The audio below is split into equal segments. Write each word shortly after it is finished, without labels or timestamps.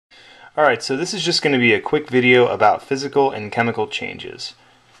Alright, so this is just going to be a quick video about physical and chemical changes.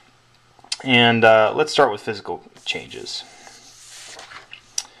 And let's start with physical changes.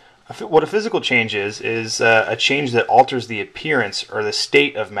 What a physical change is a change that alters the appearance or the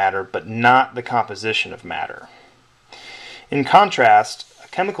state of matter, but not the composition of matter. In contrast,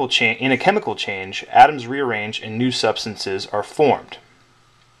 in a chemical change, atoms rearrange and new substances are formed.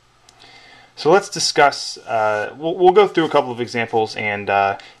 So let's discuss, we'll go through a couple of examples, and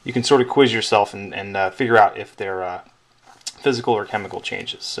you can sort of quiz yourself and figure out if they're physical or chemical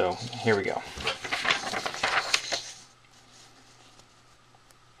changes. So here we go.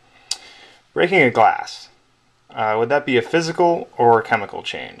 Breaking a glass. Would that be a physical or a chemical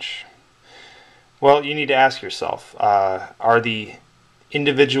change? Well, you need to ask yourself, are the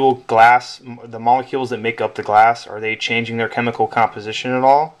individual glass, the molecules that make up the glass, are they changing their chemical composition at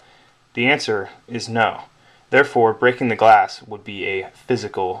all? The answer is no. Therefore, breaking the glass would be a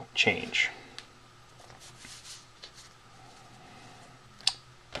physical change.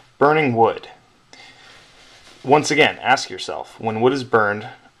 Burning wood. Once again, ask yourself, when wood is burned,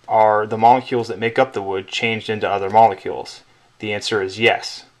 are the molecules that make up the wood changed into other molecules? The answer is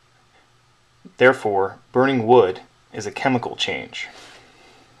yes. Therefore, burning wood is a chemical change.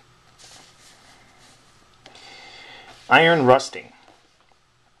 Iron rusting.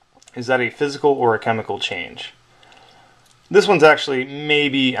 Is that a physical or a chemical change? This one's actually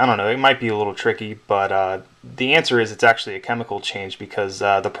maybe, I don't know, it might be a little tricky, but the answer is it's actually a chemical change because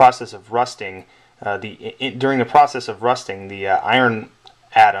the process of rusting, during the process of rusting, the iron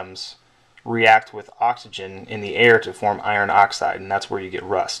atoms react with oxygen in the air to form iron oxide, and that's where you get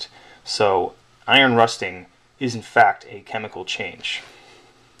rust. So iron rusting is in fact a chemical change.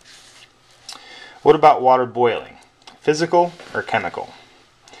 What about water boiling? Physical or chemical?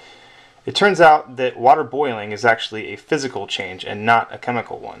 It turns out that water boiling is actually a physical change and not a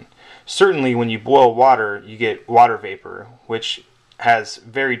chemical one. Certainly when you boil water, you get water vapor, which has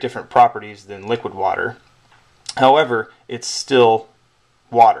very different properties than liquid water. However, it's still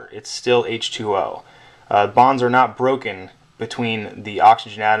water. It's still H2O. Bonds are not broken between the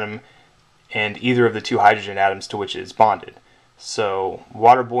oxygen atom and either of the two hydrogen atoms to which it is bonded. So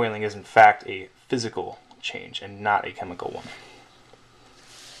water boiling is in fact a physical change and not a chemical one.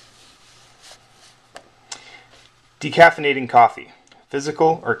 Decaffeinating coffee,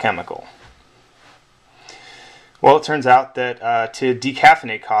 physical or chemical? Well, it turns out that to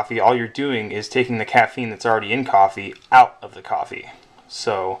decaffeinate coffee, all you're doing is taking the caffeine that's already in coffee out of the coffee.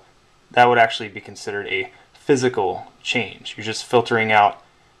 So that would actually be considered a physical change. You're just filtering out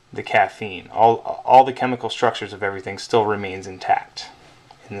the caffeine. All the chemical structures of everything still remains intact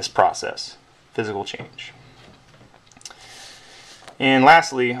in this process. Physical change. And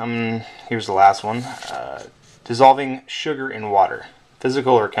lastly, here's the last one. Dissolving sugar in water,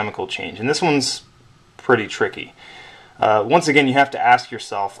 physical or chemical change. And this one's pretty tricky. Once again, you have to ask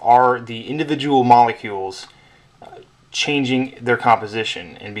yourself, are the individual molecules changing their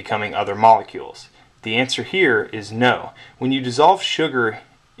composition and becoming other molecules? The answer here is no. When you dissolve sugar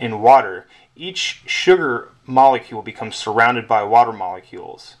in water, each sugar molecule becomes surrounded by water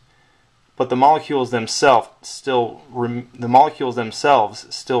molecules, but the molecules themselves still remain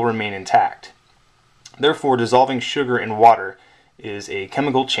intact. Therefore, dissolving sugar in water is a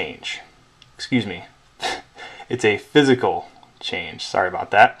chemical change. Excuse me. It's a physical change. Sorry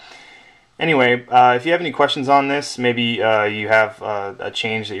about that. Anyway, if you have any questions on this, maybe you have a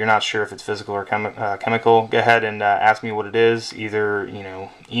change that you're not sure if it's physical or chemical, go ahead and ask me what it is. Either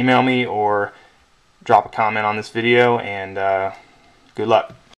email me or drop a comment on this video, and good luck.